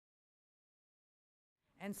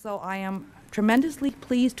And so I am tremendously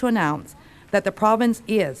pleased to announce that the province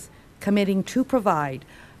is committing to provide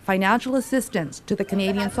financial assistance to the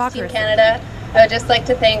Canadian Soccer Team Canada. I would just like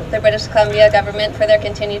to thank the British Columbia government for their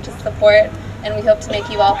continued support, and we hope to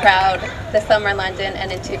make you all proud this summer in London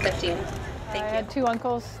and in 2015. Thank you. I had two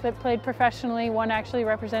uncles that played professionally. One actually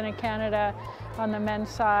represented Canada on the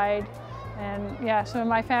men's side. And yeah, so in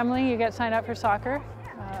my family, you get signed up for soccer.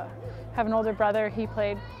 Have an older brother, he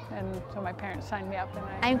played, and so my parents signed me up. And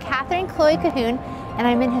I'm Katherine Chloe Cahoon, and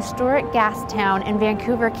I'm in historic Gastown in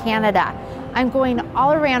Vancouver, Canada. I'm going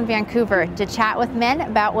all around Vancouver to chat with men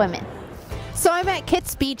about women. So I'm at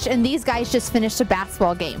Kitts Beach, and these guys just finished a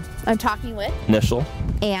basketball game. I'm talking with Nishal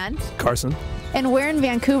and Carson. And where in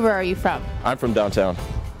Vancouver are you from? I'm from downtown.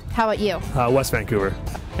 How about you? West Vancouver.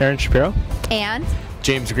 Aaron Shapiro. And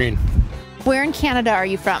James Green. where in Canada are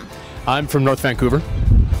you from? I'm from North Vancouver.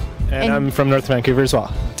 And I'm from North Vancouver as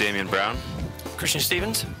well. Damian Brown. Christian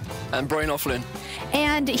Stevens. And Brian O'Flynn.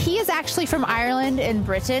 And he is actually from Ireland and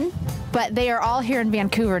Britain, but they are all here in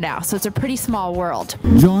Vancouver now, so it's a pretty small world.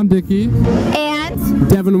 John Dickey. And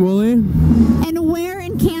Devin Woolley. And where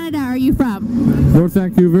in Canada are you from? North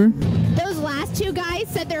Vancouver. Those last two guys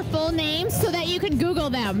said their full names so that you can Google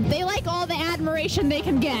them. They like all the admiration they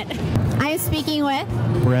can get. I am speaking with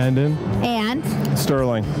Brandon. And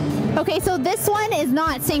Sterling. okay, so this one is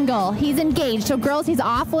not single. He's engaged. So girls, he's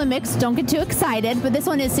off limits. Don't get too excited, but this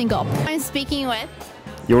one is single. I'm speaking with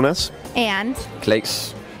Jonas. and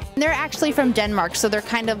Claes. they're actually from Denmark, so they're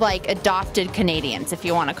kind of like adopted Canadians, if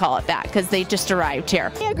you want to call it that, because they just arrived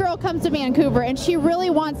here. A girl comes to Vancouver and she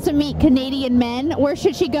really wants to meet Canadian men. Where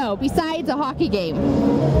should she go besides a hockey game?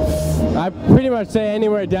 I'd pretty much say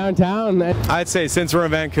anywhere downtown. I'd say since we're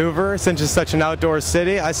in Vancouver, since it's such an outdoor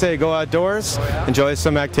city, I say go outdoors, enjoy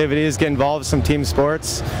some activities, get involved in some team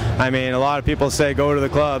sports. I mean, a lot of people say go to the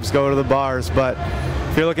clubs, go to the bars, but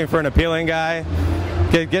if you're looking for an appealing guy,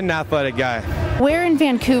 get an athletic guy. Where in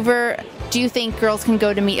Vancouver do you think girls can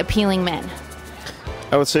go to meet appealing men?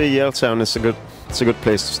 I would say Yaletown is a good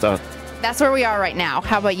place to start. That's where we are right now.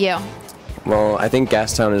 How about you? Well, I think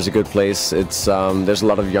Gastown is a good place. It's there's a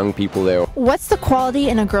lot of young people there. What's the quality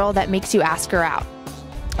in a girl that makes you ask her out?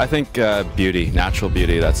 I think beauty, natural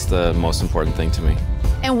beauty, that's the most important thing to me.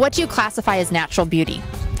 And what do you classify as natural beauty?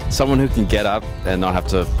 Someone who can get up and not have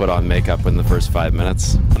to put on makeup in the first 5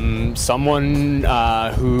 minutes. Someone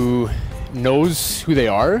who knows who they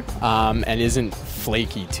are and isn't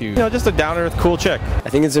flaky too. You know, just a down-to-earth, cool chick. I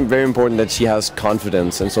think it's very important that she has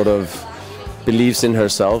confidence and sort of believes in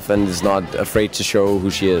herself and is not afraid to show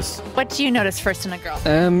who she is. What do you notice first in a girl?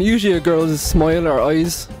 Usually a girl's smile or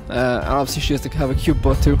eyes, and obviously she has to have a cute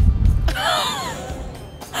butt too.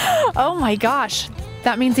 Oh my gosh,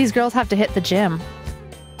 that means these girls have to hit the gym.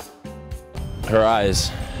 Her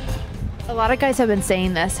eyes. A lot of guys have been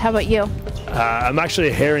saying this. How about you? I'm actually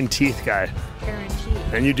a hair and teeth guy. Hair and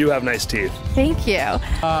teeth. And you do have nice teeth. Thank you.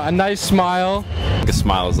 A nice smile. A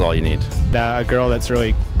smile is all you need. A girl that's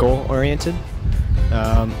really goal-oriented.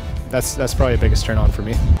 That's probably the biggest turn on for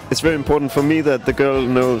me. It's very important for me that the girl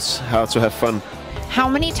knows how to have fun. How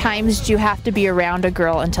many times do you have to be around a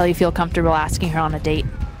girl until you feel comfortable asking her on a date?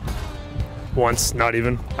 Once, not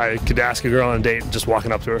even. I could ask a girl on a date just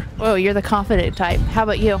walking up to her. Whoa, you're the confident type. How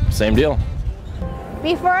about you? Same deal.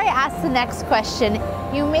 Before I ask the next question,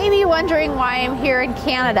 you may be wondering why I'm here in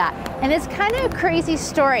Canada. And it's kind of a crazy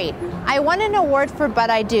story. I won an award for But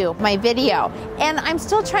I Do, my video. And I'm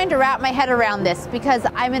still trying to wrap my head around this because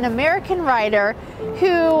I'm an American writer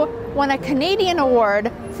who won a Canadian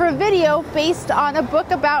award for a video based on a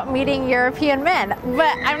book about meeting European men.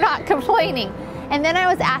 But I'm not complaining. And then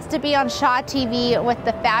I was asked to be on Shaw TV with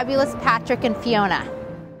the fabulous Patrick and Fiona.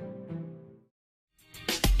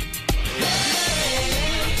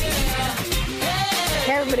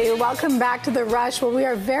 Hey everybody, welcome back to The Rush. Well, we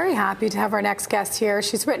are very happy to have our next guest here.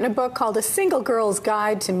 She's written a book called A Single Girl's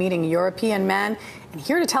Guide to Meeting European Men. And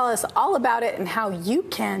here to tell us all about it and how you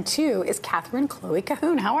can too is Katherine Chloe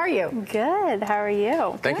Cahoon. How are you? Good, how are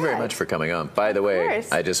you? Thank you very much for coming on. By the way,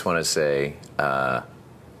 I just want to say I'm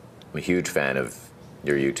a huge fan of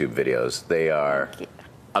your YouTube videos. They are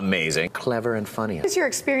amazing, clever, and funny. What has your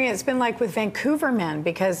experience been like with Vancouver men?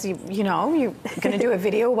 Because, you know, you're going to do a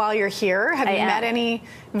video while you're here. Have you met any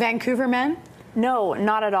Vancouver men? No,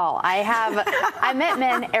 not at all. I met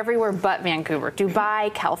men everywhere but Vancouver.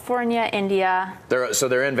 Dubai, California, India. So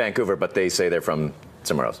they're in Vancouver, but they say they're from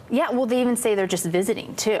somewhere else. Yeah, well, they even say they're just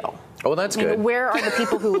visiting, too. Oh, well, that's good. Where are the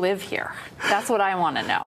people who live here? That's what I want to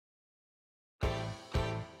know.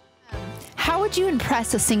 How would you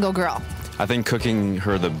impress a single girl? I think cooking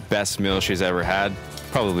her the best meal she's ever had,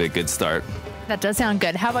 probably a good start. That does sound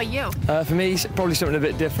good. How about you? For me, it's probably something a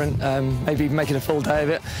bit different. Maybe making a full day of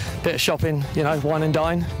it. Bit of shopping, you know, wine and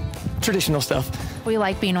dine. Traditional stuff. We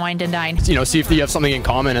like being wined and dined. You know, see if you have something in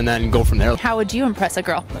common and then go from there. How would you impress a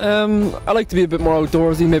girl? I like to be a bit more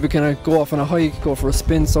outdoorsy, maybe kind of go off on a hike, go for a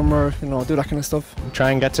spin somewhere, you know, do that kind of stuff.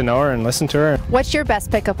 Try and get to know her and listen to her. What's your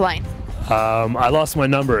best pickup line? I lost my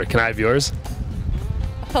number. Can I have yours?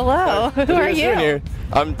 Hello, who are you?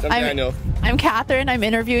 I'm Daniel. I'm Catherine. I'm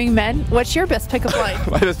interviewing men. What's your best pickup line?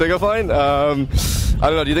 My best pickup line? I don't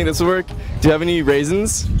know. Do you think this will work? Do you have any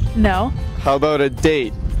raisins? No. How about a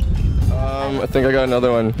date? I think I got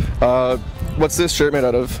another one. What's this shirt made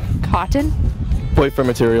out of? Cotton. Boyfriend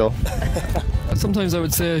material. Sometimes I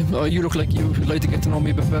would say, oh, you look like you'd like to get to know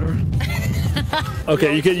me a bit better.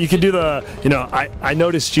 Okay, you could do the, you know, I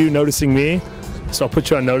noticed you noticing me, so I'll put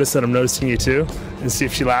you on notice that I'm noticing you too, and see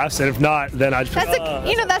if she laughs. And if not, then I'd.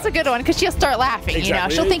 That's a good one because she'll start laughing. Exactly. You know,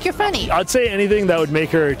 she'll think you're funny. I'd say anything that would make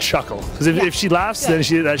her chuckle, because if she laughs, then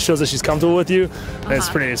that shows that she's comfortable with you, and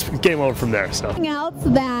it's game over from there. So. Something else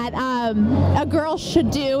that a girl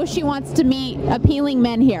should do if she wants to meet appealing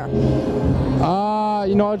men here.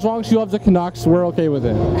 You know, as long as she loves the Canucks, we're okay with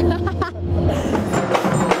it.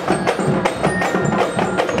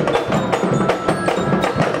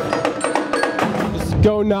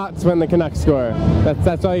 Go nuts when the Canucks score.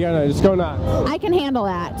 That's all you gotta know. Just go nuts. I can handle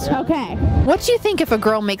that. Yeah. Okay. What do you think if a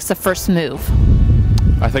girl makes the first move?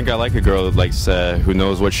 I think I like a girl that likes, who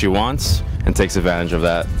knows what she wants and takes advantage of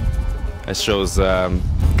that. It shows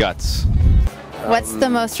guts. What's the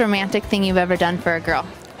most romantic thing you've ever done for a girl?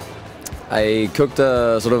 I cooked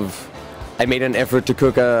I made an effort to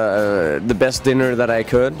cook the best dinner that I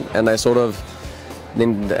could, and I sort of,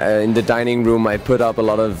 in the dining room, I put up a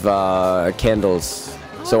lot of candles.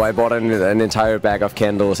 So I bought an entire bag of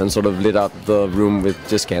candles and sort of lit up the room with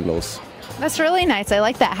just candles. That's really nice. I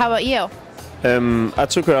like that. How about you? I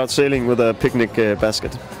took her out sailing with a picnic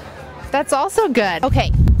basket. That's also good.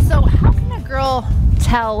 Okay, so how can a girl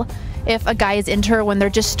tell if a guy is into her when they're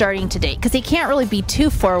just starting to date? Because he can't really be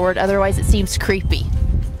too forward, otherwise it seems creepy.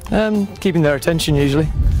 Keeping their attention usually.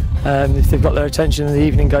 If they've got their attention and the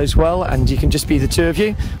evening goes well and you can just be the two of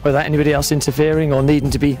you without anybody else interfering or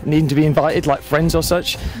needing to be invited like friends or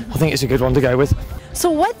such, I think it's a good one to go with.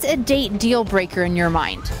 So what's a date deal breaker in your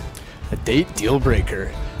mind? A date deal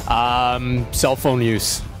breaker? Cell phone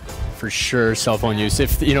use. For sure, cell phone use.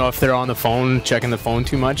 If they're on the phone, checking the phone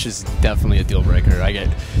too much is definitely a deal breaker.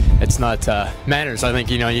 It's not manners. I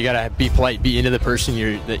think you gotta be polite, be into the person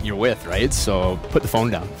that you're with, right? So put the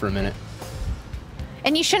phone down for a minute.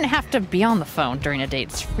 And you shouldn't have to be on the phone during a date.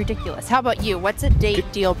 It's ridiculous. How about you? What's a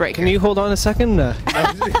date deal breaker? Can you hold on a second? I'm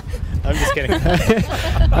just kidding.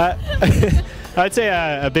 I'd say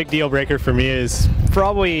a big deal breaker for me is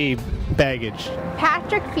probably baggage.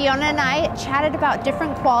 Patrick, Fiona, and I chatted about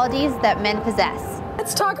different qualities that men possess.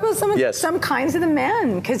 Let's talk about some kinds of the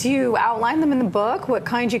men, because you outline them in the book, what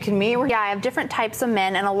kinds you can meet. Yeah, I have different types of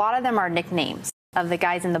men, and a lot of them are nicknames of the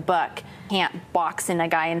guys in the book. Can't box in a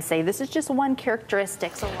guy and say this is just one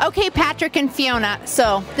characteristic. Okay, Patrick and Fiona,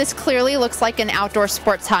 so this clearly looks like an outdoor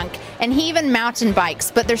sports hunk, and he even mountain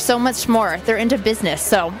bikes, but there's so much more. They're into business,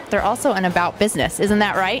 so they're also about business. Isn't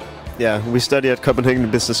that right? Yeah, we study at Copenhagen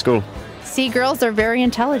Business School. See, girls are very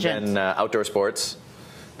intelligent. And outdoor sports,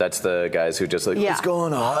 that's the guys who just let's go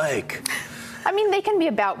on a hike. I mean, they can be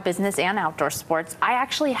about business and outdoor sports. I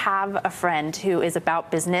actually have a friend who is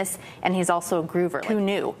about business, and he's also a groover. Who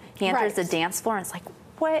knew? He enters the dance floor, and it's like,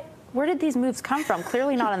 what? Where did these moves come from?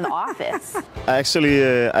 Clearly not in the office. I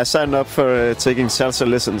signed up for taking salsa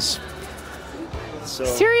lessons. So.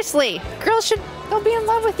 Seriously, girls should go be in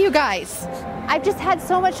love with you guys. I've just had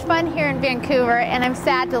so much fun here in Vancouver, and I'm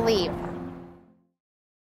sad to leave.